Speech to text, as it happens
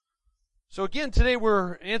So again, today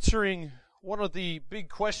we're answering one of the big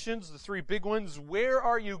questions, the three big ones. Where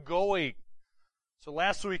are you going? So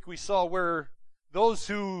last week we saw where those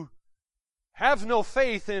who have no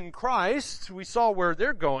faith in Christ, we saw where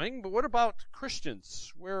they're going. But what about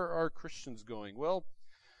Christians? Where are Christians going? Well,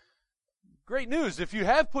 great news. If you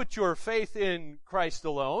have put your faith in Christ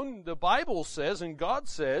alone, the Bible says and God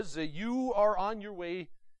says that you are on your way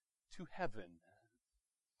to heaven.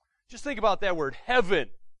 Just think about that word,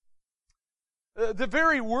 heaven. The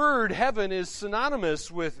very word heaven is synonymous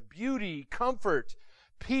with beauty, comfort,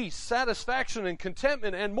 peace, satisfaction, and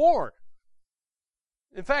contentment, and more.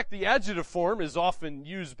 In fact, the adjective form is often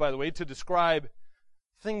used, by the way, to describe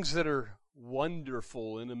things that are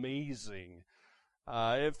wonderful and amazing.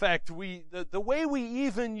 In fact, the way we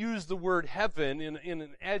even use the word heaven in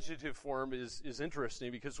an adjective form is interesting,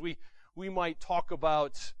 because we might talk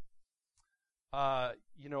about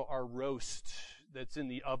our roast that's in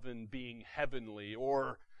the oven being heavenly,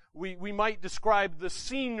 or we might describe the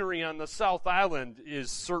scenery on the South Island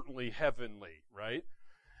is certainly heavenly, right?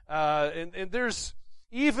 And there's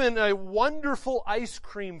even a wonderful ice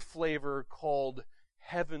cream flavor called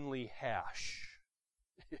Heavenly Hash.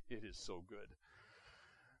 It is so good.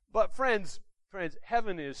 But friends,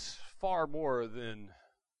 heaven is far more than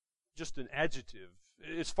just an adjective.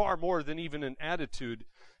 It's far more than even an attitude.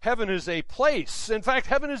 Heaven is a place. In fact,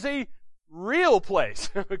 heaven is a real place,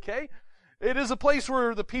 okay? It is a place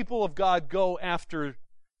where the people of God go after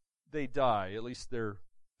they die, at least their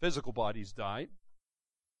physical bodies die.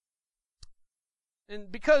 And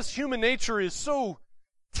because human nature is so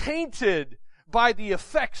tainted by the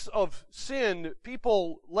effects of sin,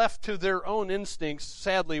 people left to their own instincts,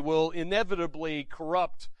 sadly, will inevitably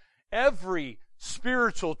corrupt every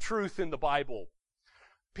spiritual truth in the Bible.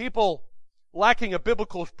 People lacking a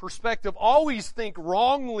biblical perspective always think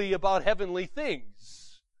wrongly about heavenly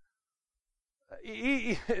things.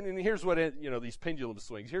 And here's what, these pendulum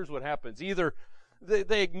swings, here's what happens. Either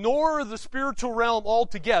they ignore the spiritual realm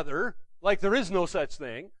altogether, like there is no such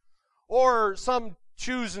thing, or some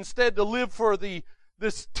choose instead to live for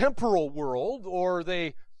this temporal world, or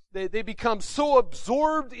they become so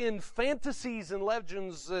absorbed in fantasies and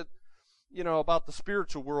legends that, about the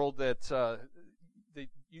spiritual world that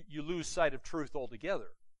you lose sight of truth altogether.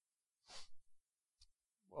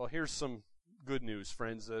 Well, here's some good news,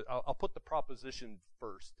 friends. I'll put the proposition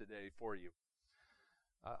first today for you.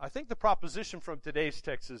 I think the proposition from today's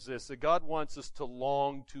text is this, that God wants us to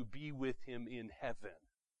long to be with Him in heaven.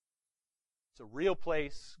 It's a real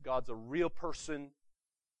place. God's a real person.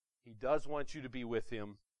 He does want you to be with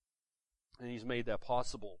Him, and He's made that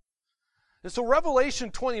possible. And so Revelation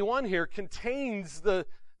 21 here contains the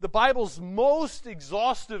Bible's most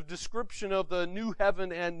exhaustive description of the new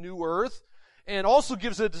heaven and new earth, and also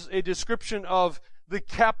gives a description of the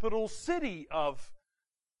capital city of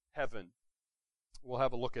heaven. We'll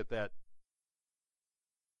have a look at that.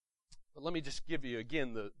 But let me just give you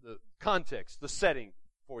again the context, the setting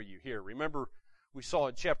for you here. Remember, we saw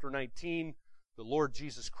in chapter 19, the Lord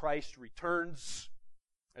Jesus Christ returns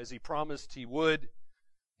as He promised He would.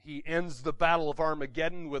 He ends the battle of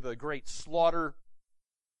Armageddon with a great slaughter.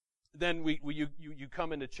 Then you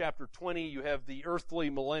come into chapter 20, you have the earthly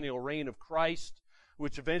millennial reign of Christ,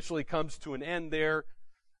 which eventually comes to an end there,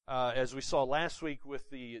 as we saw last week with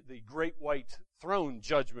the great white throne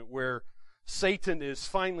judgment, where Satan is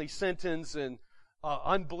finally sentenced and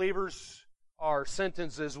unbelievers are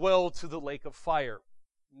sentenced as well to the lake of fire.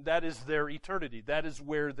 That is their eternity. That is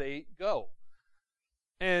where they go.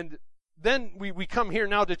 And then we come here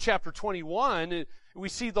now to chapter 21, and we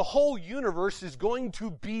see the whole universe is going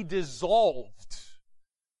to be dissolved.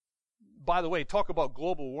 By the way, talk about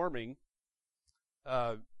global warming.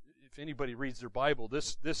 If anybody reads their Bible,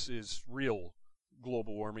 this is real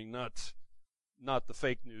global warming, not the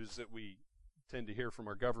fake news that we tend to hear from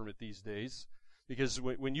our government these days. Because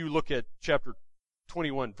when you look at chapter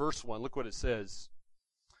 21, verse 1, look what it says.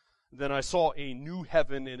 Then I saw a new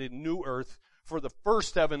heaven and a new earth, for the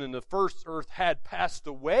first heaven and the first earth had passed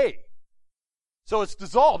away. So it's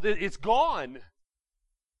dissolved. It's gone.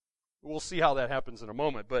 We'll see how that happens in a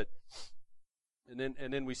moment.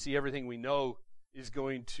 And then we see everything we know is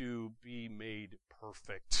going to be made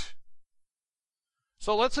perfect.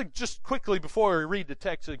 So let's just quickly, before we read the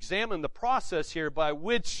text, examine the process here by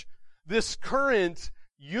which this current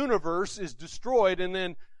universe is destroyed, and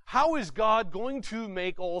then how is God going to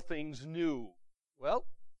make all things new? Well,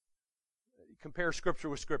 compare Scripture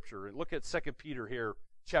with Scripture, and look at 2 Peter here,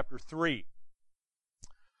 chapter 3.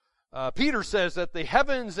 Peter says that the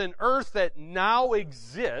heavens and earth that now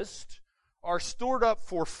exist are stored up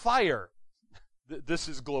for fire. This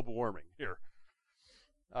is global warming here.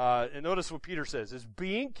 And notice what Peter says, is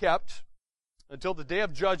being kept until the day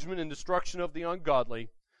of judgment and destruction of the ungodly.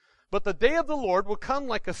 But the day of the Lord will come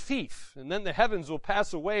like a thief, and then the heavens will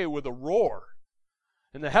pass away with a roar,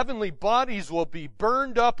 and the heavenly bodies will be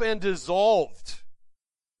burned up and dissolved,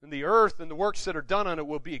 and the earth and the works that are done on it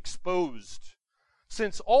will be exposed.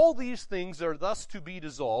 Since all these things are thus to be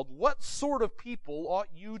dissolved, what sort of people ought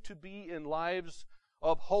you to be in lives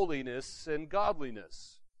of holiness and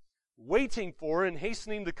godliness, waiting for and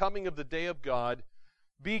hastening the coming of the day of God,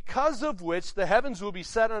 because of which the heavens will be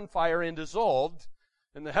set on fire and dissolved,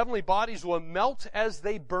 and the heavenly bodies will melt as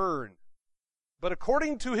they burn. But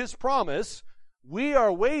according to his promise, we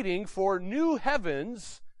are waiting for new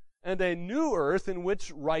heavens and a new earth in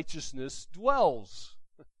which righteousness dwells.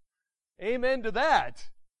 Amen to that.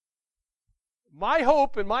 My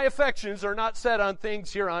hope and my affections are not set on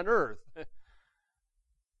things here on earth.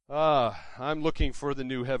 I'm looking for the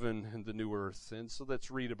new heaven and the new earth. And so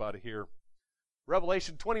let's read about it here.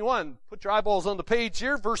 Revelation 21. Put your eyeballs on the page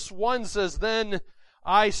here. Verse 1 says, Then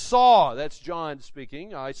I saw, that's John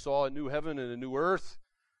speaking, I saw a new heaven and a new earth.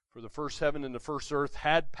 For the first heaven and the first earth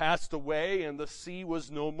had passed away, and the sea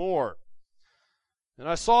was no more. And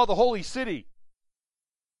I saw the holy city,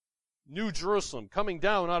 New Jerusalem, coming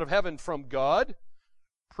down out of heaven from God,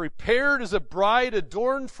 prepared as a bride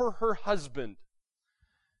adorned for her husband.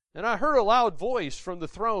 And I heard a loud voice from the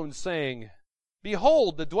throne saying,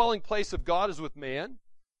 Behold, the dwelling place of God is with man.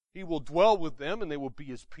 He will dwell with them, and they will be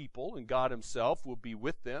his people, and God himself will be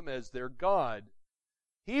with them as their God.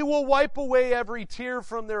 He will wipe away every tear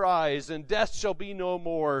from their eyes, and death shall be no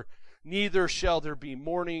more, neither shall there be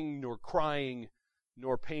mourning, nor crying,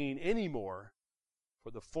 nor pain any more,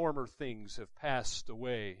 for the former things have passed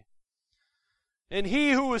away. And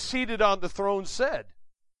he who was seated on the throne said,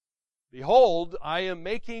 Behold, I am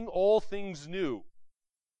making all things new.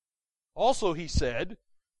 Also he said,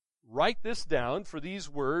 Write this down, for these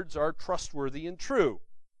words are trustworthy and true.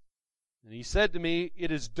 And he said to me,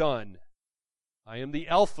 It is done. I am the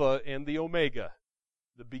Alpha and the Omega,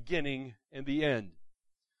 the beginning and the end.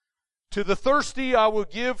 To the thirsty I will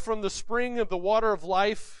give from the spring of the water of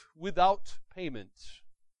life without payment.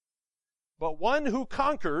 But one who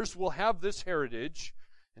conquers will have this heritage,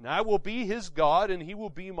 and I will be his God, and he will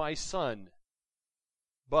be my son.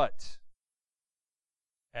 But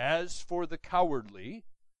as for the cowardly,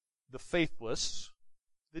 the faithless,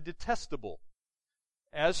 the detestable,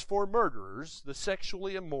 as for murderers, the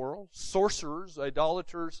sexually immoral, sorcerers,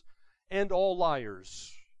 idolaters, and all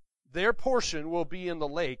liars, their portion will be in the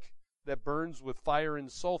lake that burns with fire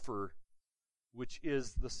and sulfur, which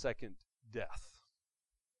is the second death.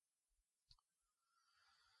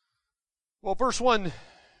 Well, verse 1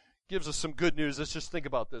 gives us some good news. Let's just think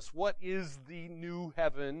about this. What is the new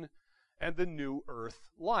heaven and the new earth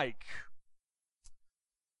like?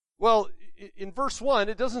 Well, in verse 1,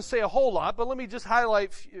 it doesn't say a whole lot, but let me just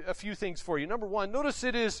highlight a few things for you. Number one, notice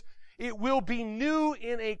it will be new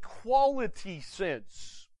in a quality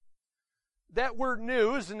sense. That word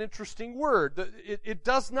new is an interesting word. It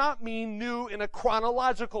does not mean new in a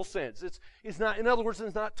chronological sense. It's not, in other words,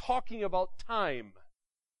 it's not talking about time.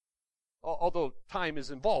 Although time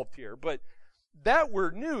is involved here, but that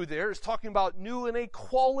word new there is talking about new in a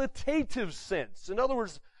qualitative sense. In other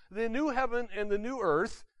words, the new heaven and the new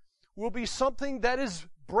earth will be something that is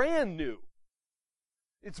brand new.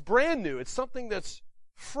 It's brand new. It's something that's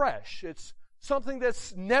fresh. It's something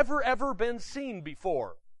that's never ever been seen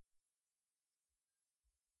before.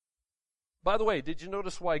 By the way, did you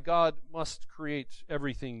notice why God must create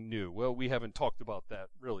everything new? Well, we haven't talked about that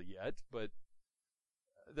really yet, but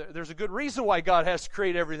there's a good reason why God has to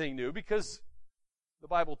create everything new, because the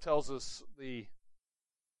Bible tells us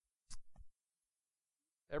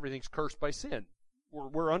everything's cursed by sin.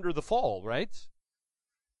 We're under the fall, right?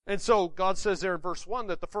 And so God says there in verse 1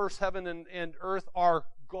 that the first heaven and earth are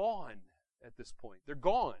gone at this point. They're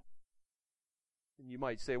gone. And you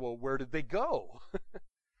might say, well, where did they go?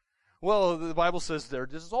 Well, the Bible says they're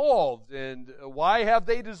dissolved. And why have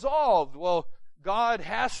they dissolved? Well, God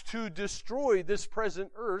has to destroy this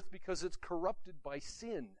present earth because it's corrupted by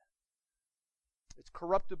sin. It's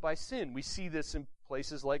corrupted by sin. We see this in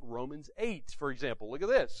places like Romans 8, for example. Look at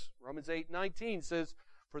this. Romans 8:19 says,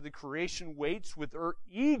 For the creation waits with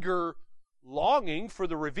eager longing for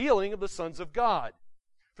the revealing of the sons of God.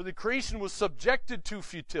 For the creation was subjected to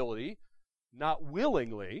futility, not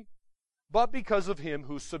willingly, but because of him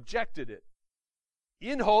who subjected it,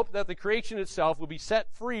 in hope that the creation itself will be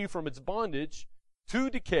set free from its bondage to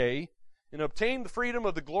decay and obtain the freedom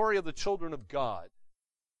of the glory of the children of God.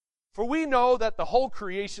 For we know that the whole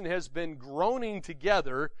creation has been groaning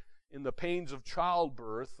together in the pains of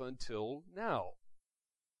childbirth until now.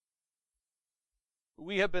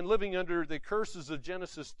 We have been living under the curses of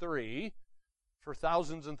Genesis 3 for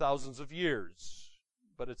thousands and thousands of years,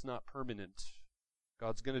 but it's not permanent.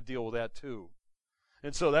 God's going to deal with that too.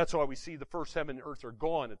 And so that's why we see the first heaven and earth are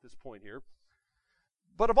gone at this point here.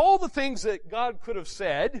 But of all the things that God could have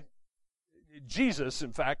said, Jesus,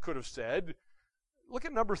 in fact, could have said, look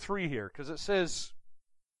at number 3 here, because it says,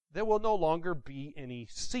 there will no longer be any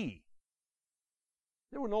sea.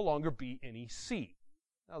 There will no longer be any sea.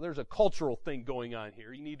 Now, there's a cultural thing going on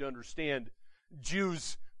here. You need to understand,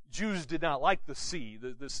 Jews did not like the sea.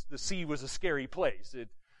 The sea was a scary place.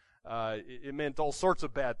 It meant all sorts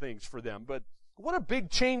of bad things for them. But what a big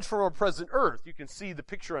change from our present earth. You can see the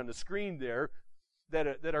picture on the screen there,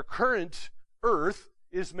 that our current earth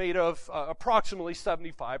is made of approximately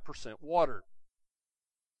 75% water.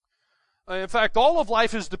 In fact, all of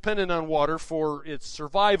life is dependent on water for its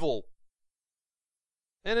survival.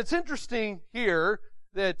 And it's interesting here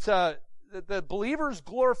that the believers'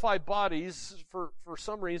 glorified bodies, for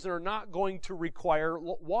some reason, are not going to require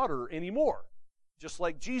water anymore. Just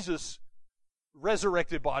like Jesus'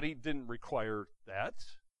 resurrected body didn't require that,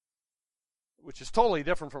 which is totally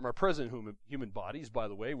different from our present human bodies, by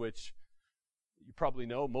the way, which you probably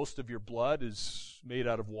know most of your blood is made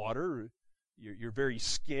out of water. Your very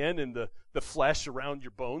skin and the flesh around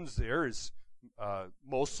your bones there is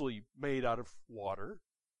mostly made out of water.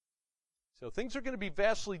 So things are going to be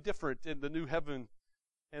vastly different in the new heaven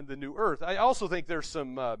and the new earth. I also think there's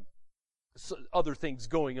some other things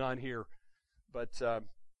going on here, but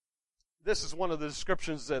this is one of the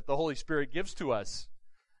descriptions that the Holy Spirit gives to us.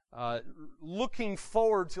 Looking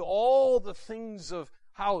forward to all the things of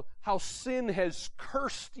how sin has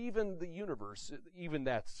cursed even the universe, even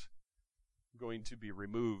that's going to be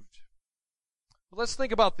removed. But let's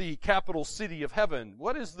think about the capital city of heaven.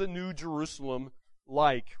 What is the New Jerusalem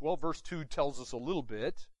like? Well, verse 2 tells us a little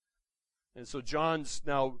bit. And so John's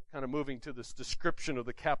now kind of moving to this description of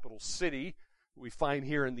the capital city we find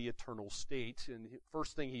here in the eternal state. And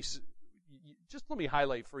first thing just let me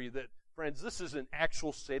highlight for you that, friends, this is an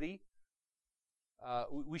actual city.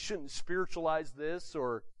 We shouldn't spiritualize this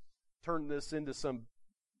or turn this into some,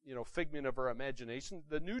 figment of our imagination.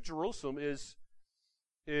 The New Jerusalem is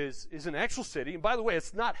an actual city. And by the way,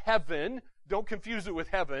 it's not heaven. Don't confuse it with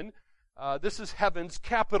heaven. This is heaven's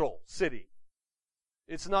capital city.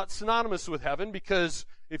 It's not synonymous with heaven because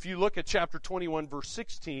if you look at chapter 21, verse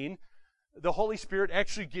 16, the Holy Spirit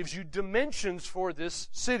actually gives you dimensions for this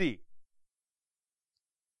city.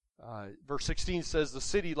 Verse 16 says, the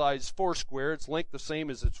city lies foursquare, its length the same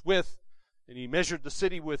as its width, and he measured the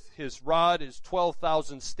city with his rod is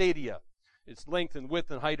 12,000 stadia. Its length and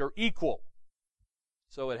width and height are equal.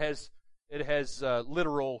 So it has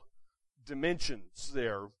literal dimensions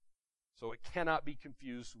there. So it cannot be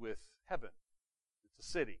confused with heaven. It's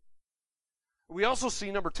a city. We also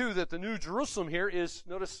see, number 2, that the New Jerusalem here is,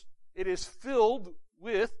 notice, it is filled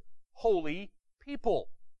with holy people.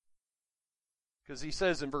 Because he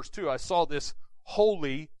says in verse 2, I saw this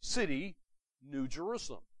holy city, New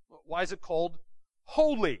Jerusalem. Why is it called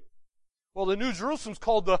holy? Well, the New Jerusalem is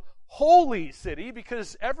called the holy city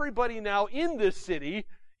because everybody now in this city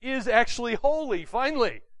is actually holy,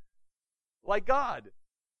 finally, like God.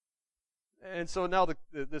 And so now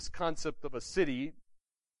this concept of a city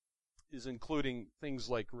is including things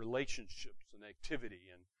like relationships and activity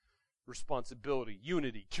and responsibility,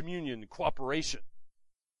 unity, communion, cooperation.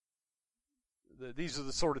 These are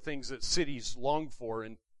the sort of things that cities long for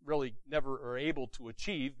and really never are able to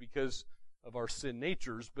achieve because of our sin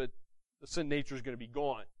natures, but the sin nature is going to be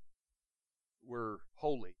gone. We're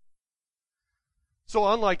holy. So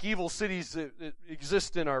unlike evil cities that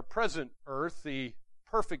exist in our present earth, the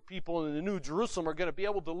perfect people in the New Jerusalem are going to be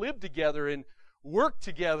able to live together and work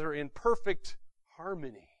together in perfect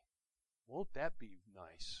harmony. Won't that be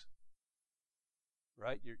nice?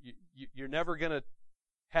 Right? You're never going to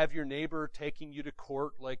have your neighbor taking you to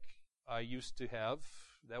court like I used to have.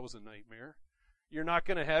 That was a nightmare. You're not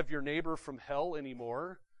going to have your neighbor from hell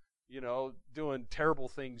anymore, doing terrible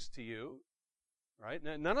things to you. Right?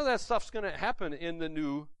 None of that stuff's going to happen in the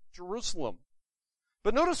New Jerusalem.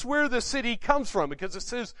 But notice where the city comes from, because it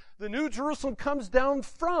says the New Jerusalem comes down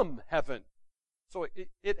from heaven. So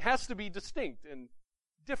it has to be distinct and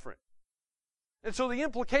different. And so the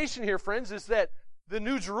implication here, friends, is that the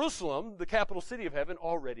New Jerusalem, the capital city of heaven,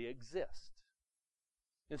 already exists.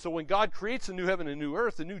 And so when God creates a new heaven and a new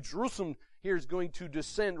earth, the New Jerusalem here is going to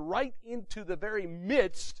descend right into the very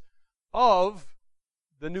midst of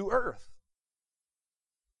the new earth.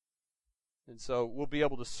 And so we'll be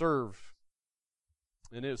able to serve.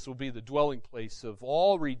 And this will be the dwelling place of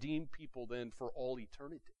all redeemed people then for all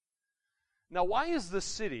eternity. Now, why is this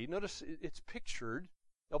city, notice it's pictured,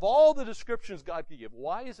 of all the descriptions God could give,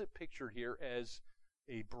 why is it pictured here as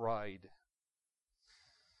a bride?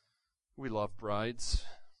 We love brides.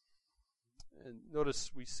 And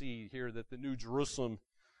notice we see here that the New Jerusalem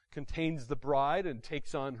contains the bride and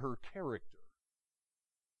takes on her character.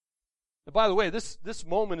 And by the way, this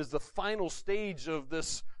moment is the final stage of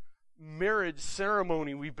this marriage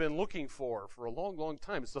ceremony we've been looking for a long, long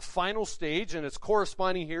time. It's the final stage, and it's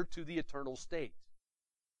corresponding here to the eternal state.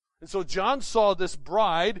 And so John saw this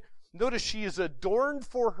bride. Notice she is adorned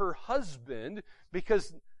for her husband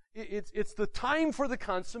because it's the time for the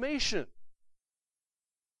consummation.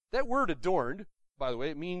 That word adorned, by the way,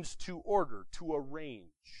 it means to order, to arrange.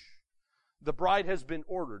 The bride has been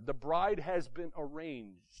ordered. The bride has been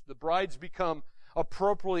arranged. The bride's become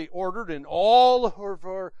appropriately ordered in all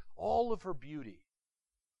of her beauty.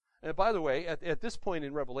 And by the way, at this point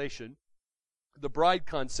in Revelation, the bride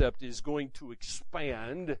concept is going to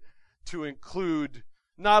expand to include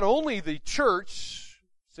not only the church,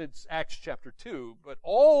 since Acts chapter 2, but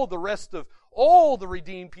all the rest of all the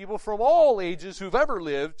redeemed people from all ages who've ever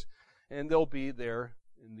lived, and they'll be there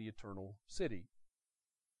in the eternal city.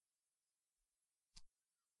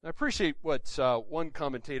 I appreciate what one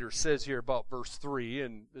commentator says here about verse 3,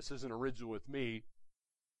 and this isn't original with me.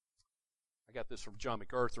 I got this from John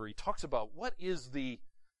MacArthur. He talks about what is the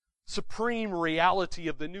supreme reality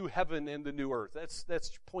of the new heaven and the new earth.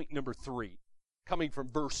 That's point number 3, coming from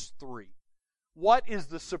verse 3. What is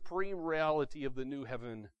the supreme reality of the new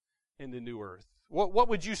heaven and the new earth? What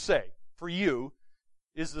would you say, for you,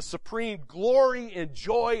 is the supreme glory and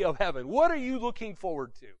joy of heaven? What are you looking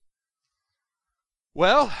forward to?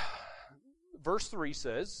 Well, verse 3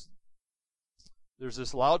 says, there's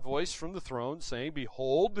this loud voice from the throne saying,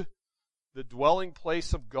 "Behold, the dwelling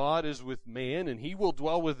place of God is with man, and he will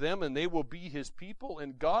dwell with them, and they will be his people,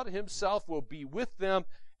 and God himself will be with them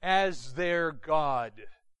as their God."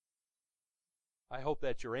 I hope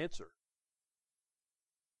that's your answer.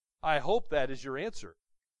 I hope that is your answer.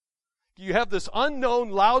 You have this unknown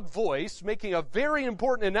loud voice making a very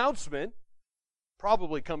important announcement,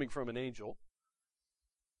 probably coming from an angel.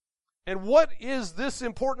 And what is this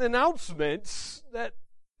important announcement that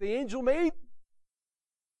the angel made?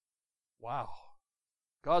 Wow.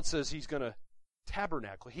 God says he's going to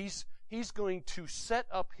tabernacle. He's going to set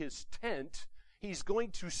up his tent. He's going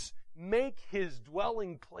to make his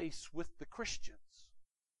dwelling place with the Christians.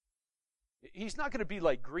 He's not going to be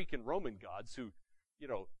like Greek and Roman gods who,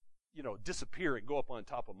 disappear and go up on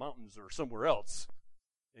top of mountains or somewhere else.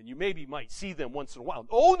 And you maybe might see them once in a while.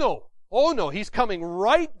 Oh no, he's coming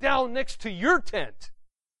right down next to your tent.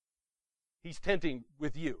 He's tenting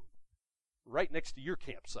with you, right next to your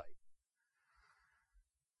campsite.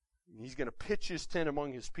 He's going to pitch his tent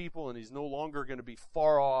among his people, and he's no longer going to be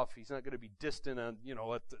far off. He's not going to be distant on,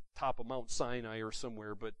 at the top of Mount Sinai or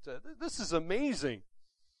somewhere. But this is amazing.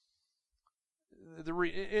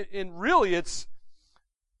 And really, it's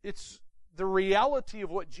the reality of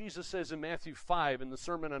what Jesus says in Matthew 5 in the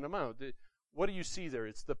Sermon on the Mount. What do you see there?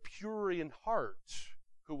 It's the pure in heart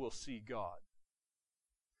who will see God.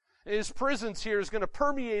 His presence here is going to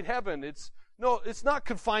permeate heaven. It's not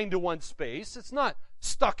confined to one space. It's not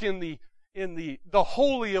stuck in the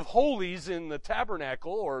holy of holies in the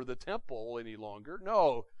tabernacle or the temple any longer.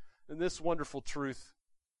 No. And this wonderful truth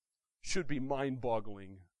should be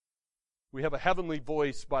mind-boggling. We have a heavenly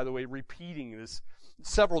voice, by the way, repeating this,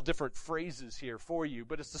 several different phrases here for you,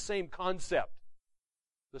 but it's the same concept.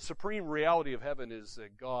 The supreme reality of heaven is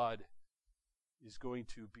that God is going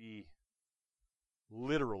to be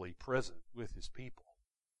literally present with his people.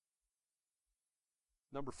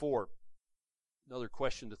 Number 4, another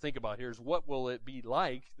question to think about here is, what will it be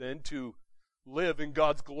like then to live in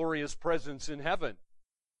God's glorious presence in heaven?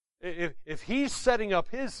 If he's setting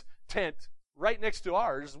up his tent right next to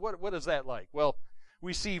ours, what is that like? Well,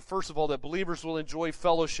 we see, first of all, that believers will enjoy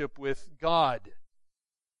fellowship with God.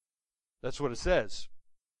 That's what it says.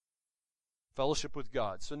 Fellowship with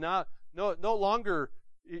God. So now, no longer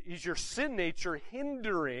is your sin nature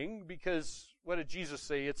hindering, because what did Jesus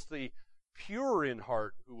say? It's the pure in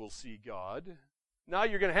heart who will see God. Now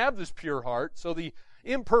you're going to have this pure heart. So the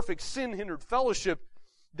imperfect, sin-hindered fellowship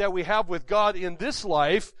that we have with God in this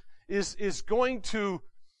life is going to,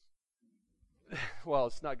 well,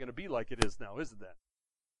 it's not going to be like it is now, is it then?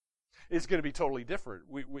 It's going to be totally different.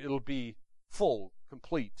 It'll be full,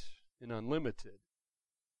 complete, and unlimited.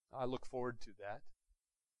 I look forward to that.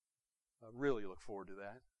 I really look forward to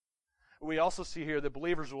that. We also see here that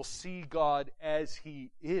believers will see God as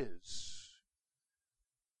he is.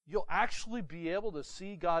 You'll actually be able to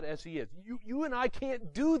see God as he is. You and I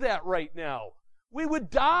can't do that right now. We would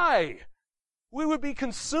die. We would be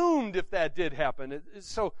consumed if that did happen.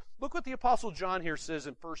 So look what the Apostle John here says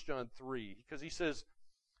in 1 John 3, because he says,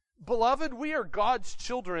 "Beloved, we are God's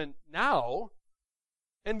children now,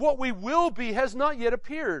 and what we will be has not yet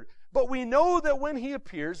appeared. But we know that when he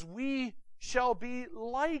appears, we shall be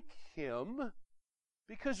like him,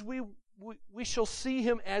 because we shall see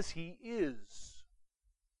him as he is."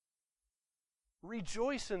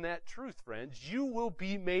 Rejoice in that truth, friends. You will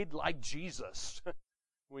be made like Jesus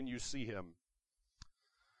when you see him.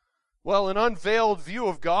 Well, an unveiled view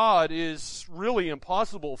of God is really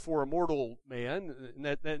impossible for a mortal man.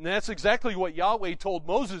 And that's exactly what Yahweh told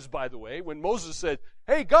Moses, by the way, when Moses said,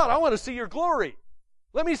 "Hey, God, I want to see your glory.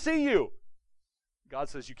 Let me see you." God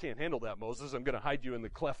says, "You can't handle that, Moses. I'm going to hide you in the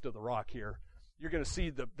cleft of the rock here. You're going to see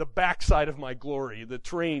the backside of my glory. The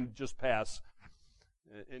train just pass."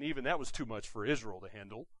 And even that was too much for Israel to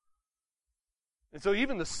handle. And so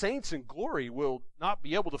even the saints in glory will not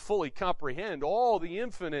be able to fully comprehend all the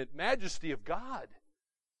infinite majesty of God.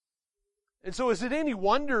 And so is it any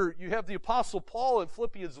wonder you have the Apostle Paul in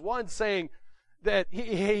Philippians 1 saying that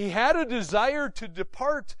he had a desire to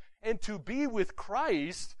depart and to be with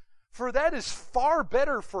Christ, for that is far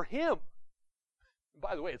better for him. And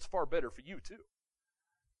by the way, it's far better for you too.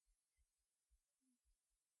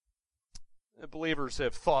 And believers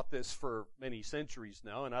have thought this for many centuries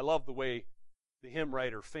now, and I love the way the hymn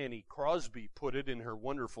writer Fanny Crosby put it in her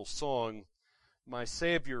wonderful song, "My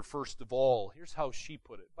Savior First of All." Here's how she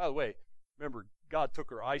put it. By the way, remember, God took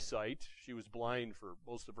her eyesight. She was blind for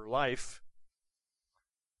most of her life.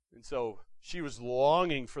 And so she was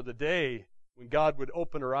longing for the day when God would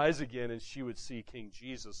open her eyes again and she would see King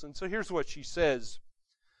Jesus. And so here's what she says.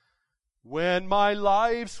 "When my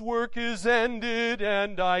life's work is ended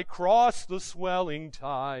and I cross the swelling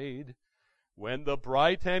tide, when the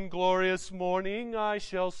bright and glorious morning I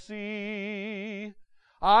shall see,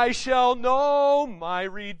 I shall know my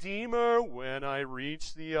Redeemer when I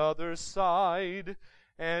reach the other side,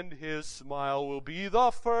 and his smile will be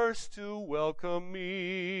the first to welcome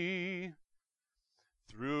me.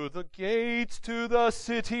 Through the gates to the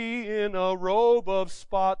city in a robe of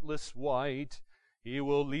spotless white, he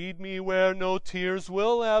will lead me where no tears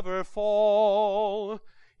will ever fall.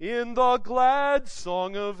 In the glad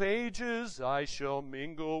song of ages I shall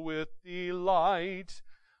mingle with delight,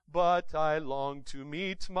 but I long to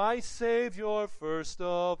meet my Savior first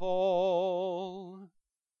of all."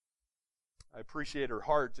 I appreciate her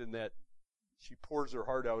heart in that she pours her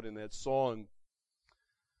heart out in that song.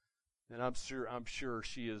 And I'm sure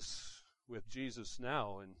she is with Jesus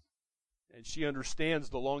now, and she understands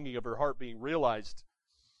the longing of her heart being realized.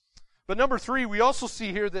 But number 3, we also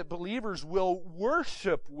see here that believers will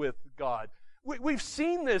worship with God. We've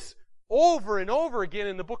seen this over and over again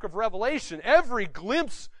in the book of Revelation. Every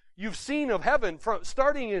glimpse you've seen of heaven,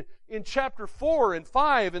 starting in chapter 4 and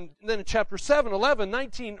 5, and then in chapter 7, 11,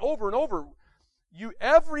 19, over and over,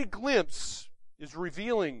 every glimpse is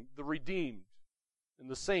revealing the redeemed and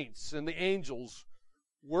the saints and the angels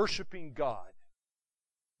worshiping God.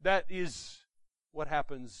 That is what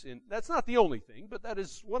happens that's not the only thing, but that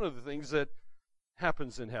is one of the things that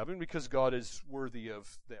happens in heaven, because God is worthy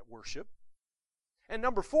of that worship. And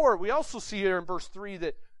number 4, we also see here in verse 3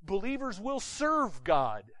 that believers will serve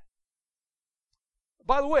God.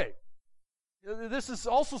 By the way, this is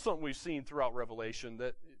also something we've seen throughout Revelation,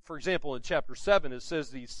 that, for example, in chapter 7, it says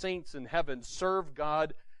the saints in heaven serve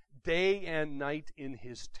God day and night in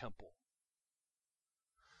his temple.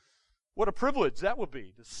 What a privilege that would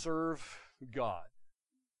be, to serve God.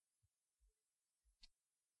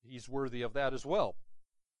 He's worthy of that as well.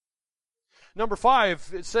 Number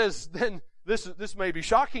 5, it says, then, this may be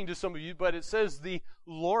shocking to some of you, but it says the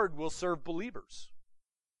Lord will serve believers.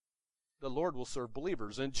 The Lord will serve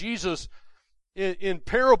believers. And Jesus, in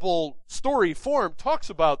parable story form, talks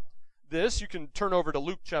about this. You can turn over to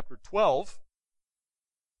Luke chapter 12.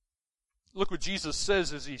 Look what Jesus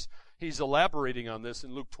says as he's elaborating on this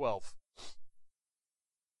in Luke 12.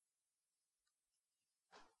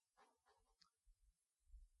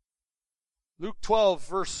 Luke 12,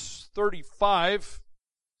 verse 35,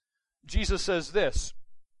 Jesus says this,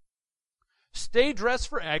 "Stay dressed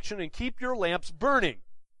for action and keep your lamps burning.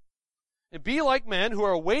 And be like men who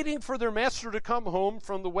are waiting for their master to come home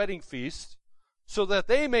from the wedding feast, so that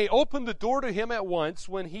they may open the door to him at once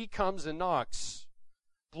when he comes and knocks.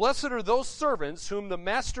 Blessed are those servants whom the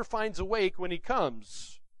master finds awake when he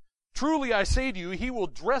comes. Truly I say to you, he will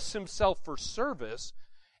dress himself for service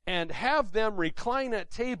and have them recline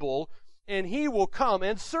at table, and he will come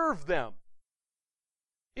and serve them.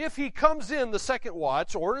 If he comes in the second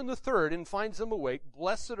watch or in the third and finds them awake,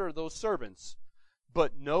 blessed are those servants.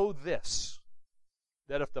 But know this,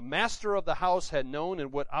 that if the master of the house had known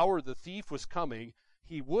in what hour the thief was coming,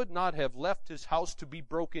 he would not have left his house to be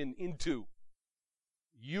broken into.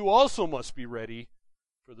 You also must be ready,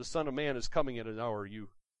 for the Son of Man is coming at an hour you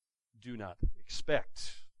do not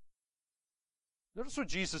expect. Notice what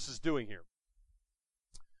Jesus is doing here.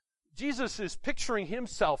 Jesus is picturing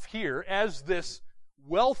himself here as this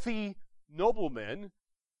wealthy nobleman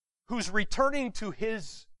who's returning to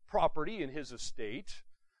his property and his estate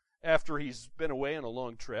after he's been away on a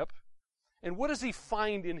long trip. And what does he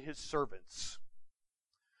find in his servants?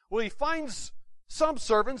 Well, he finds some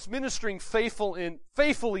servants ministering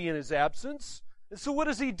faithfully in his absence. And so what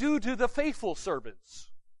does he do to the faithful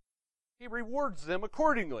servants? He rewards them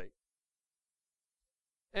accordingly.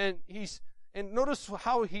 And notice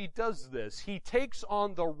how he does this. He takes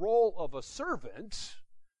on the role of a servant.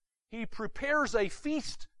 He prepares a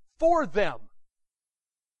feast for them.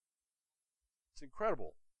 It's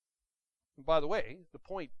incredible. And by the way,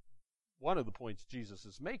 one of the points Jesus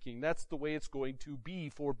is making, that's the way it's going to be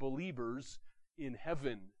for believers in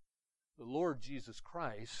heaven. The Lord Jesus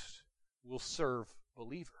Christ will serve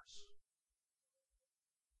believers.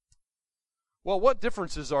 Well, what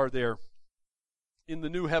differences are there in the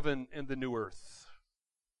new heaven and the new earth?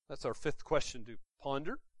 That's our fifth question to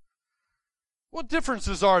ponder. What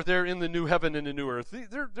differences are there in the new heaven and the new earth?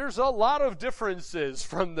 There's a lot of differences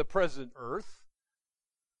from the present earth.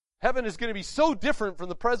 Heaven is going to be so different from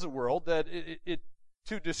the present world that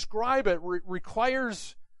to describe it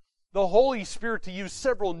requires the Holy Spirit to use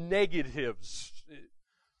several negatives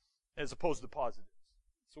as opposed to positives.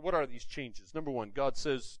 So what are these changes? Number one, God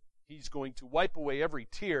says He's going to wipe away every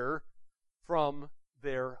tear from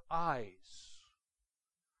their eyes.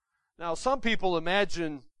 Now, some people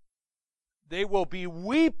imagine they will be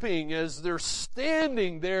weeping as they're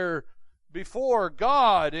standing there before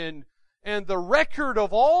God, and the record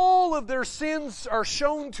of all of their sins are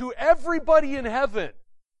shown to everybody in heaven.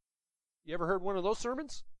 You ever heard one of those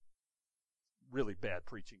sermons? Really bad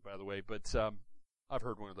preaching, by the way, but I've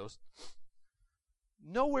heard one of those.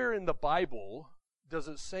 Nowhere in the Bible does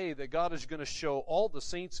it say that God is going to show all the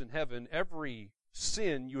saints in heaven every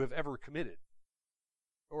sin you have ever committed,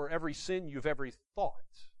 or every sin you've ever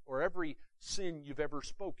thought, or every sin you've ever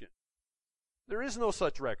spoken. There is no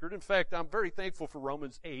such record. In fact, I'm very thankful for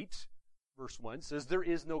Romans 8, verse 1 says, there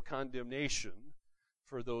is no condemnation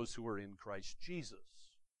for those who are in Christ Jesus.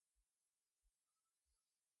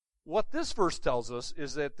 What this verse tells us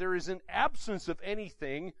is that there is an absence of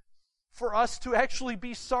anything for us to actually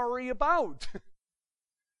be sorry about.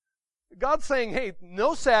 God's saying, hey,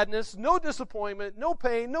 no sadness, no disappointment, no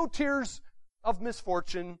pain, no tears of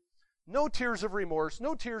misfortune, no tears of remorse,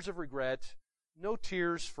 no tears of regret, no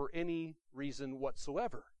tears for any reason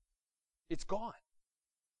whatsoever. It's gone.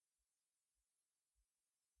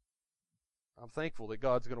 I'm thankful that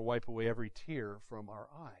God's going to wipe away every tear from our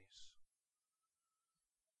eyes.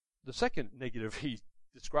 The second negative he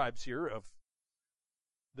describes here of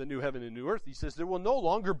the new heaven and new earth, he says there will no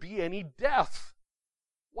longer be any death.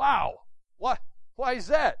 Wow. What? Why is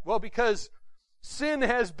that? Well, because sin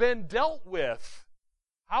has been dealt with.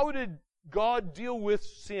 How did God deal with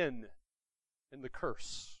sin and the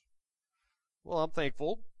curse? Well, I'm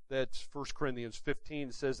thankful that 1 Corinthians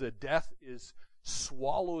 15 says that death is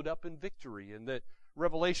swallowed up in victory, and that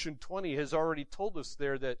Revelation 20 has already told us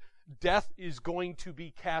there that death is going to be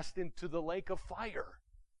cast into the lake of fire.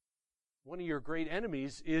 One of your great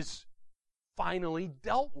enemies is finally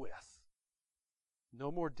dealt with. No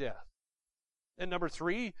more death. And number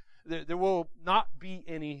 3, there will not be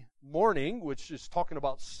any mourning, which is talking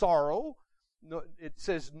about sorrow. No, it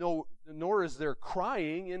says, no, nor is there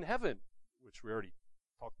crying in heaven, which we already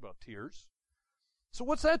talked about tears. So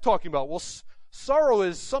what's that talking about? Well, sorrow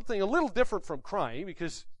is something a little different from crying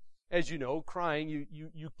because, as you know, crying,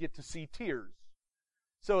 you get to see tears.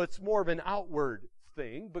 So it's more of an outward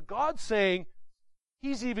thing. But God's saying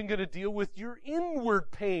He's even going to deal with your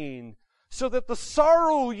inward pain so that the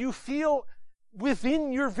sorrow you feel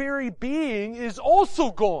within your very being is also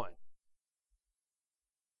gone.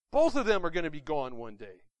 Both of them are going to be gone one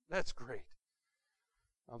day. That's great.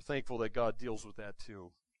 I'm thankful that God deals with that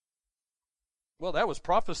too. Well, that was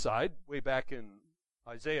prophesied way back in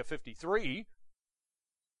Isaiah 53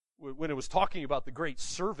 when it was talking about the great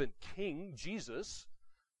servant king, Jesus,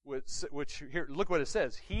 which here, look what it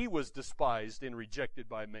says. He was despised and rejected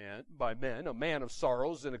by men, a man of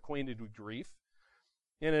sorrows and acquainted with grief.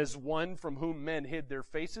 And as one from whom men hid their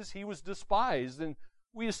faces, he was despised, and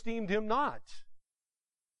we esteemed him not.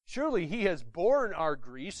 Surely he has borne our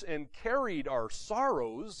griefs and carried our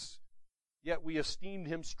sorrows, yet we esteemed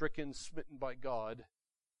him stricken, smitten by God,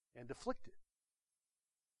 and afflicted.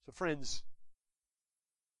 So friends,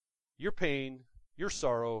 your pain, your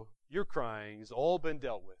sorrow, your crying has all been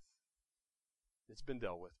dealt with. It's been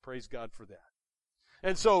dealt with. Praise God for that.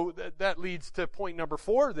 And so that leads to point number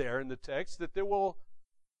 4 there in the text, that there will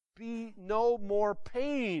be no more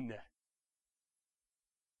pain.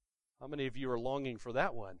 How many of you are longing for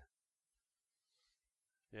that one?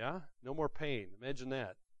 Yeah? No more pain. Imagine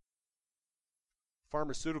that.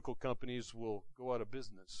 Pharmaceutical companies will go out of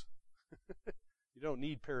business. You don't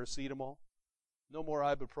need paracetamol. No more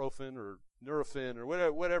ibuprofen or Nurofen or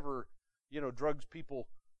whatever drugs people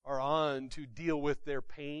are on to deal with their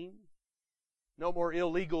pain. No more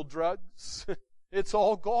illegal drugs. It's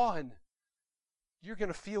all gone. You're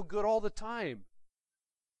going to feel good all the time.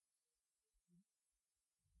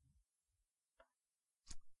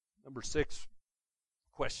 Number 6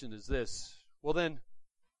 question is this. Well then,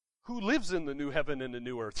 who lives in the new heaven and the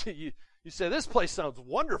new earth? You say, this place sounds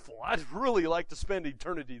wonderful. I'd really like to spend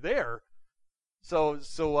eternity there. So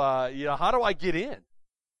how do I get in?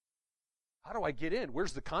 How do I get in?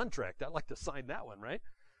 Where's the contract? I'd like to sign that one, right?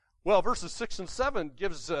 Well, verses 6 and 7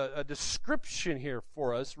 gives a description here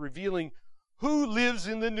for us, revealing who lives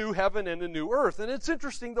in the new heaven and the new earth. And it's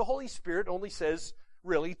interesting, the Holy Spirit only says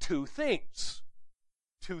really 2 things.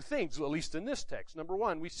 2 things, at least in this text. Number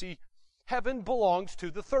 1, we see heaven belongs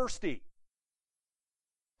to the thirsty.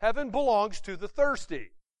 Heaven belongs to the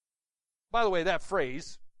thirsty. By the way, that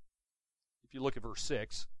phrase, if you look at verse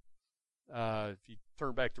 6, if you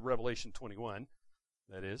turn back to Revelation 21,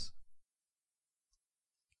 that is.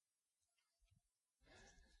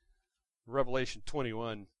 Revelation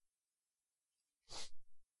 21,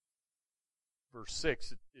 verse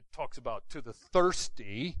 6, it talks about, to the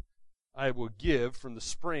thirsty I will give from the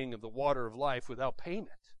spring of the water of life without payment.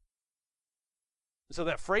 And so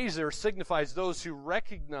that phrase there signifies those who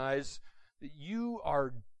recognize that you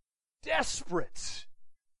are desperate.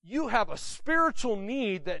 You have a spiritual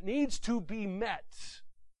need that needs to be met.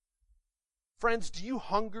 Friends, do you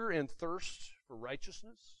hunger and thirst for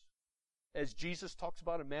righteousness, as Jesus talks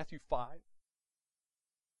about in Matthew 5?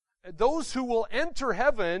 Those who will enter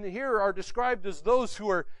heaven here are described as those who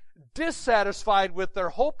are dissatisfied with their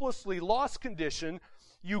hopelessly lost condition.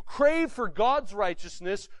 You crave for God's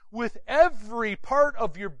righteousness with every part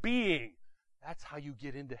of your being. That's how you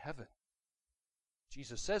get into heaven.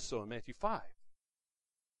 Jesus says so in Matthew 5.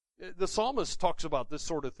 The psalmist talks about this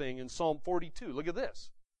sort of thing in Psalm 42. Look at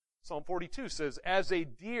this. Psalm 42 says, as a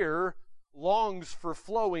deer longs for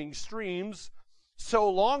flowing streams, so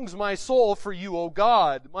longs my soul for you, O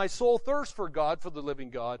God. My soul thirsts for God, for the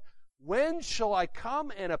living God. When shall I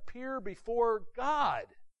come and appear before God?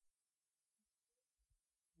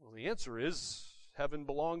 Well, the answer is, heaven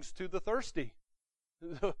belongs to the thirsty.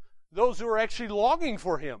 Those who are actually longing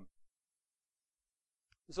for Him.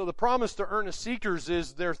 So the promise to earnest seekers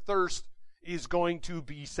is their thirst is going to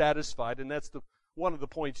be satisfied. And that's one of the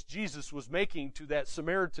points Jesus was making to that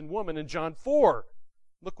Samaritan woman in John 4.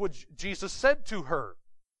 Look what Jesus said to her.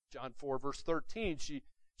 John 4, verse 13.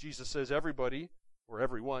 Jesus says, everybody, or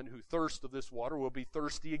everyone who thirsts of this water will be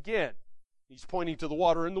thirsty again. He's pointing to the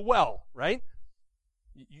water in the well, right?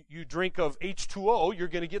 You drink of H2O, you're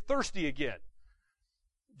going to get thirsty again.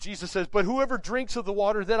 Jesus says, but whoever drinks of the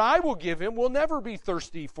water that I will give him will never be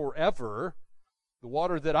thirsty forever. The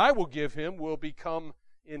water that I will give him will become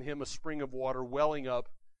in him a spring of water welling up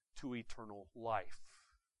to eternal life.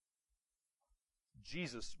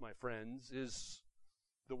 Jesus, my friends, is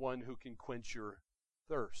the one who can quench your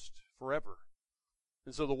thirst forever.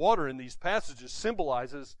 And so the water in these passages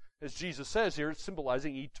symbolizes, as Jesus says here, it's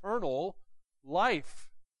symbolizing eternal life.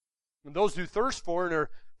 And those who thirst for and are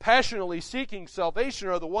passionately seeking salvation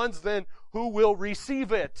are the ones then who will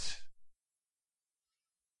receive it.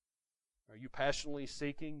 Are you passionately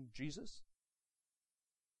seeking Jesus?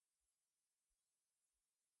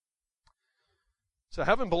 So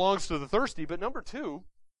heaven belongs to the thirsty, but number 2,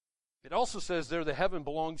 it also says there that heaven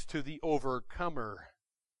belongs to the overcomer.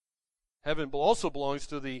 Heaven also belongs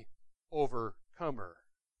to the overcomer.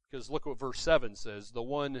 Because look what verse 7 says, the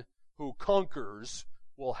one who conquers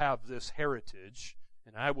will have this heritage,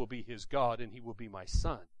 and I will be his God, and he will be my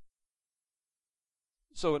son.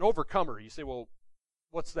 So an overcomer, you say, well,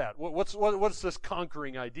 what's that? What's this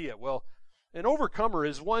conquering idea? Well, an overcomer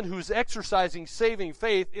is one who's exercising saving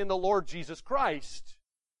faith in the Lord Jesus Christ.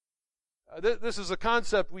 This is a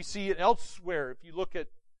concept we see elsewhere. If you look at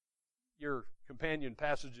your companion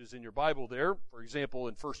passages in your Bible there, for example,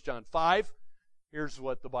 in 1 John 5, here's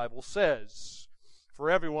what the Bible says. For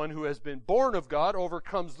everyone who has been born of God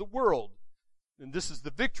overcomes the world. And this is the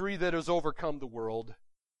victory that has overcome the world,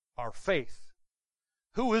 our faith.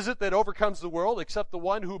 Who is it that overcomes the world except the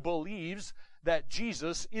one who believes that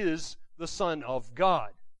Jesus is the Son of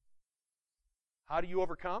God? How do you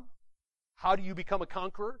overcome? How do you become a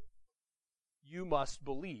conqueror? You must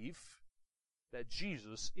believe that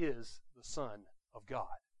Jesus is the Son of God.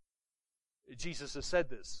 Jesus has said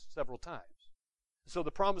this several times. So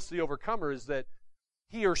the promise to the overcomer is that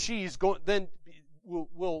he or she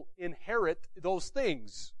will inherit those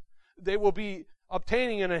things. They will be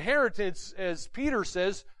obtaining an inheritance, as Peter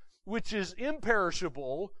says, which is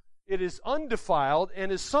imperishable, it is undefiled,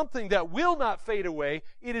 and is something that will not fade away.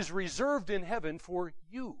 It is reserved in heaven for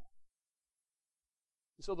you.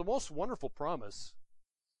 So the most wonderful promise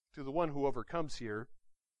to the one who overcomes here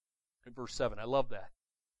in verse 7. I love that.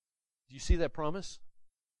 Do you see that promise?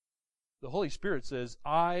 The Holy Spirit says,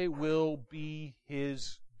 I will be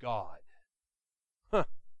his God. Huh.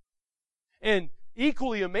 And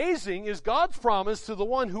equally amazing is God's promise to the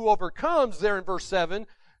one who overcomes there in verse 7.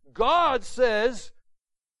 God says,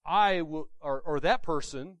 I will, or that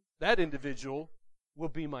person, that individual, will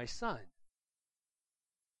be my son.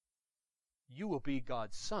 You will be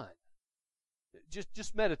God's son.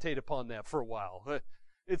 Just meditate upon that for a while.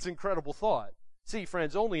 It's an incredible thought. See,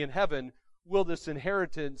 friends, only in heaven will this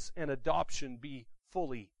inheritance and adoption be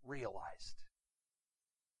fully realized.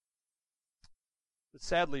 But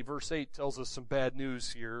sadly, verse 8 tells us some bad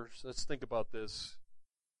news here. So let's think about this.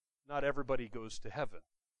 Not everybody goes to heaven.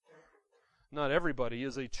 Not everybody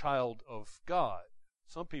is a child of God.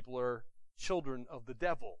 Some people are children of the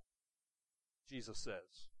devil, Jesus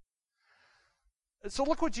says. And so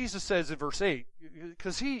look what Jesus says in verse 8,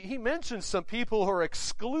 because he mentions some people who are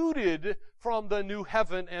excluded from the new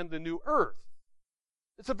heaven and the new earth.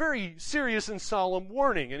 It's a very serious and solemn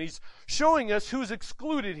warning, and he's showing us who's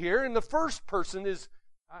excluded here. And the first person is,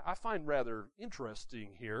 I find rather interesting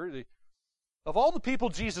here. Of all the people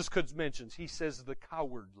Jesus could mention, he says the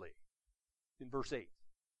cowardly in verse 8.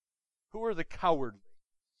 Who are the cowardly?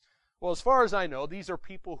 Well, as far as I know, these are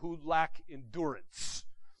people who lack endurance.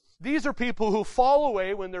 These are people who fall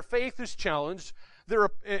away when their faith is challenged,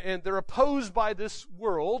 they're opposed by this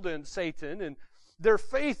world and Satan, and their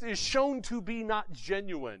faith is shown to be not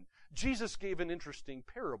genuine. Jesus gave an interesting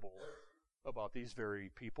parable about these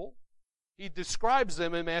very people. He describes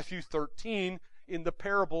them in Matthew 13 in the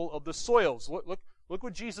parable of the soils. Look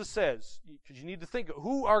what Jesus says, because you need to think,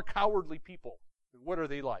 who are cowardly people? What are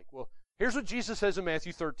they like? Well, here's what Jesus says in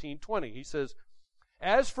Matthew 13:20. He says,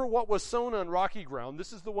 as for what was sown on rocky ground,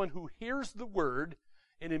 this is the one who hears the word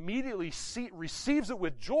and immediately receives it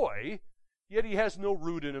with joy, yet he has no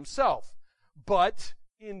root in himself, but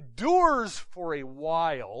endures for a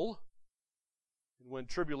while. And when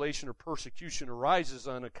tribulation or persecution arises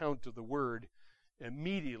on account of the word,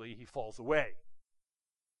 immediately he falls away.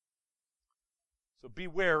 So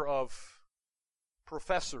beware of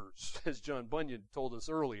professors, as John Bunyan told us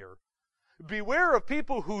earlier. Beware of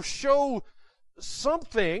people who show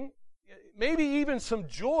something, maybe even some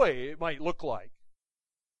joy it might look like,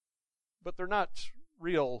 but they're not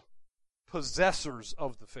real possessors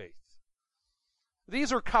of the faith.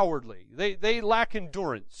 These are cowardly. They lack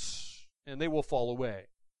endurance, and they will fall away.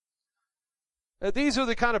 These are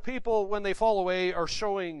the kind of people, when they fall away, are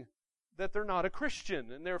showing that they're not a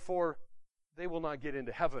Christian, and therefore they will not get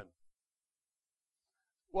into heaven.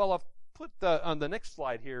 Well, I've put on the next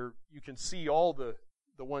slide here, you can see all the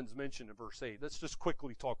ones mentioned in verse 8. Let's just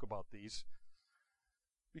quickly talk about these.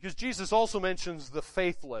 Because Jesus also mentions the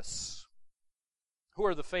faithless. Who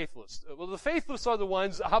are the faithless? Well, the faithless are the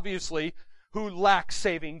ones, obviously, who lack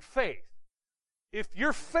saving faith. If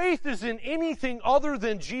your faith is in anything other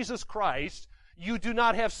than Jesus Christ, you do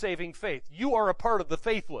not have saving faith. You are a part of the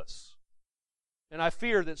faithless. And I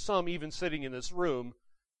fear that some, even sitting in this room,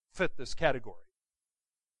 fit this category.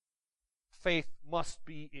 Faith must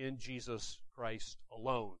be in Jesus Christ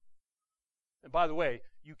alone. And by the way,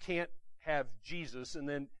 you can't have Jesus and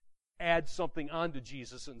then add something onto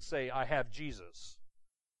Jesus and say, I have Jesus.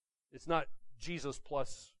 It's not Jesus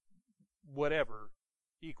plus whatever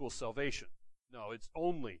equals salvation. No, it's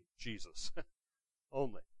only Jesus.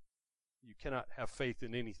 Only. You cannot have faith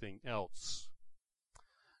in anything else.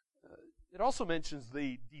 It also mentions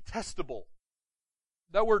the detestable.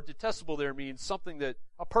 That word detestable there means something that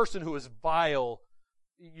a person who is vile,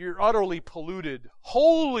 you're utterly polluted,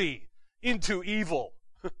 wholly into evil.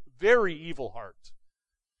 Very evil heart.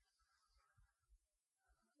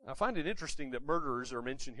 I find it interesting that murderers are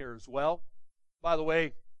mentioned here as well. By the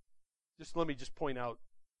way, let me point out,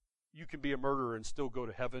 you can be a murderer and still go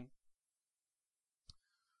to heaven.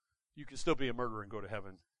 You can still be a murderer and go to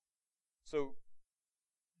heaven. So,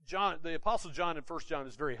 John, the Apostle John in 1 John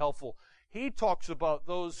is very helpful. He talks about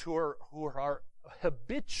those who are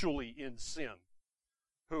habitually in sin,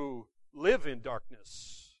 who live in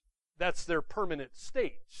darkness. That's their permanent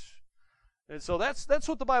state. And so that's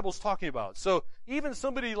what the Bible's talking about. So even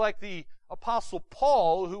somebody like the Apostle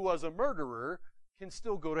Paul, who was a murderer, can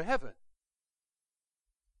still go to heaven.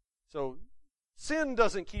 So sin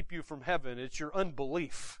doesn't keep you from heaven. It's your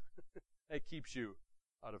unbelief that keeps you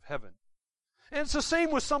out of heaven. And it's the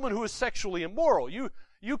same with someone who is sexually immoral.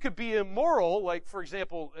 You could be immoral, like, for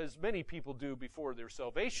example, as many people do before their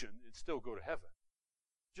salvation, and still go to heaven.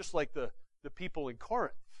 Just like the people in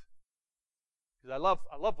Corinth. Because I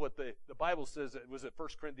love what the Bible says. It was at 1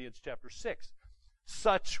 Corinthians chapter 6.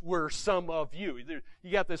 Such were some of you.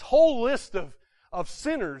 You got this whole list of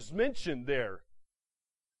sinners mentioned there.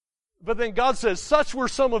 But then God says, such were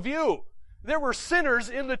some of you. There were sinners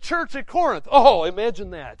in the church at Corinth. Oh,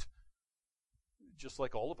 imagine that. Just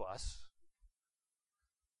like all of us.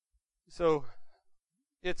 So,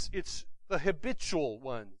 it's the habitual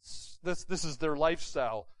ones. This is their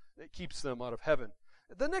lifestyle that keeps them out of heaven.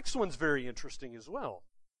 The next one's very interesting as well.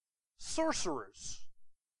 Sorcerers.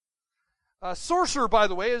 Sorcerer, by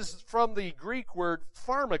the way, is from the Greek word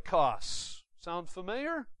pharmakos. Sound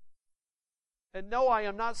familiar? And no, I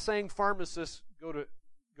am not saying pharmacists go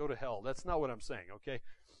to hell. That's not what I'm saying, okay?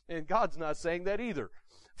 And God's not saying that either.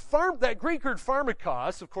 That Greek word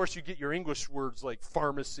pharmakos, of course you get your English words like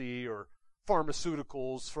pharmacy or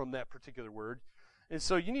pharmaceuticals from that particular word. And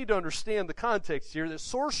so you need to understand the context here that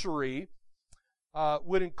sorcery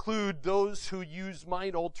would include those who use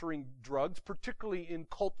mind-altering drugs, particularly in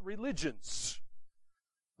cult religions.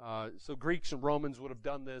 So Greeks and Romans would have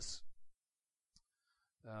done this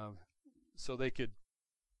so they could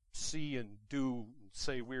see and do and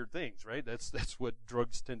say weird things, right? That's what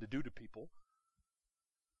drugs tend to do to people.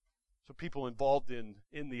 So people involved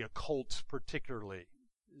in the occult particularly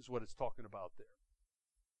is what it's talking about there.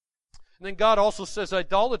 And then God also says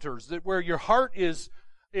idolaters, that where your heart is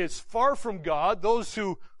far from God, those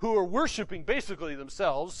who are worshiping basically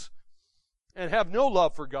themselves and have no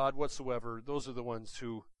love for God whatsoever, those are the ones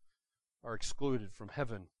who are excluded from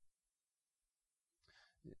heaven.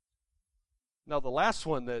 Now the last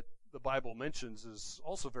one that the Bible mentions is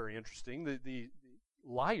also very interesting, the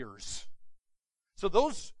liars. So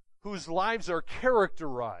those whose lives are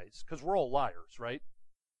characterized, because we're all liars, right?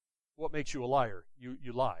 What makes you a liar?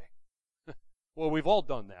 You lie. Well, we've all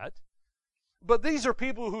done that. But these are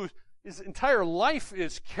people whose entire life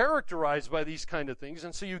is characterized by these kind of things,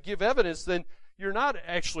 and so you give evidence, then you're not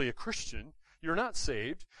actually a Christian, you're not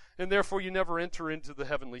saved, and therefore you never enter into the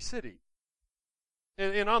heavenly city.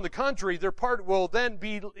 And on the contrary, their part will then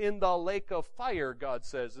be in the lake of fire, God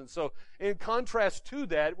says. And so, in contrast to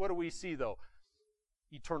that, what do we see, though?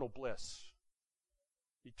 Eternal bliss.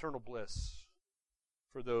 Eternal bliss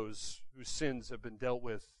for those whose sins have been dealt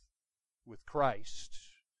with Christ.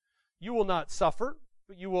 You will not suffer,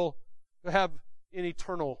 but you will have an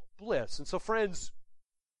eternal bliss. And so, friends,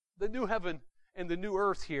 the new heaven and the new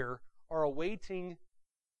earth here are awaiting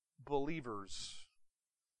believers.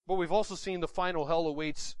 But we've also seen the final hell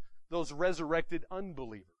awaits those resurrected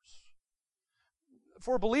unbelievers.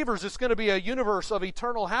 For believers, it's going to be a universe of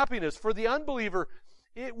eternal happiness. For the unbeliever,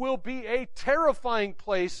 it will be a terrifying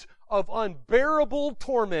place of unbearable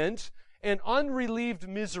torment and unrelieved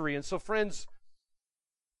misery. And so, friends,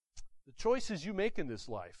 the choices you make in this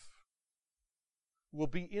life will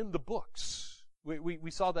be in the books.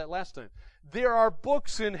 We saw that last time. There are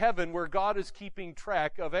books in heaven where God is keeping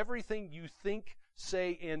track of everything you think,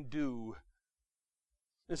 say, and do.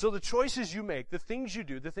 And so the choices you make, the things you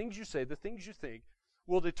do, the things you say, the things you think,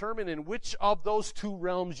 will determine in which of those two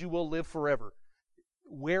realms you will live forever.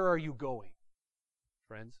 Where are you going,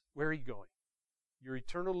 friends? Where are you going? Your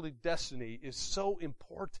eternal destiny is so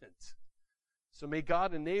important. So may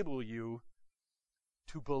God enable you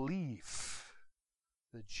to believe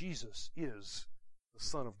that Jesus is the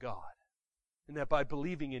Son of God, and that by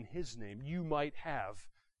believing in His name, you might have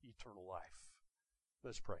eternal life.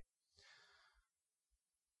 Let's pray.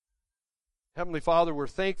 Heavenly Father, we're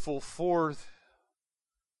thankful for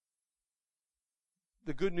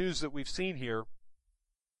the good news that we've seen here,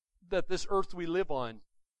 that this earth we live on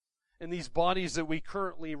and these bodies that we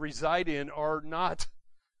currently reside in are not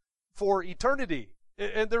for eternity.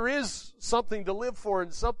 And there is something to live for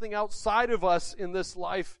and something outside of us in this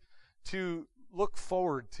life to look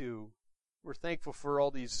forward to. We're thankful for all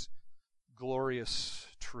these glorious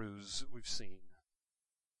truths that we've seen.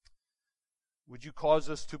 Would you cause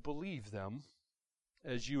us to believe them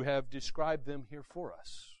as you have described them here for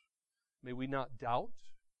us? May we not doubt.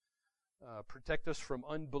 Protect us from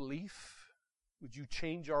unbelief. Would you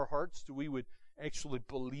change our hearts so we would actually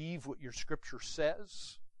believe what your Scripture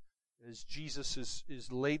says as Jesus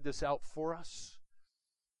is laid this out for us?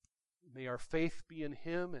 May our faith be in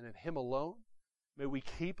Him and in Him alone. May we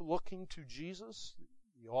keep looking to Jesus,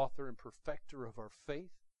 the author and perfecter of our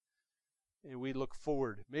faith. And we look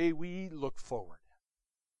forward. May we look forward.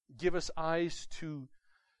 Give us eyes to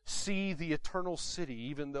see the eternal city,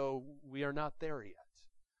 even though we are not there yet.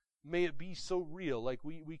 May it be so real, like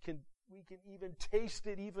we can even taste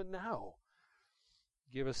it even now.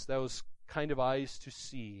 Give us those kind of eyes to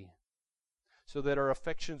see, so that our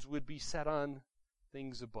affections would be set on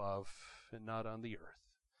things above and not on the earth.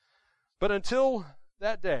 But until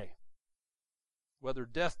that day, whether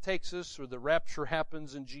death takes us or the rapture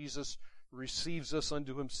happens and Jesus receives us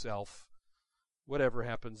unto himself, whatever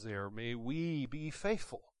happens there, may we be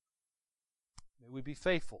faithful. May we be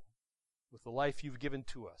faithful with the life you've given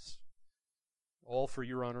to us, all for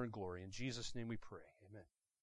your honor and glory. In Jesus' name we pray.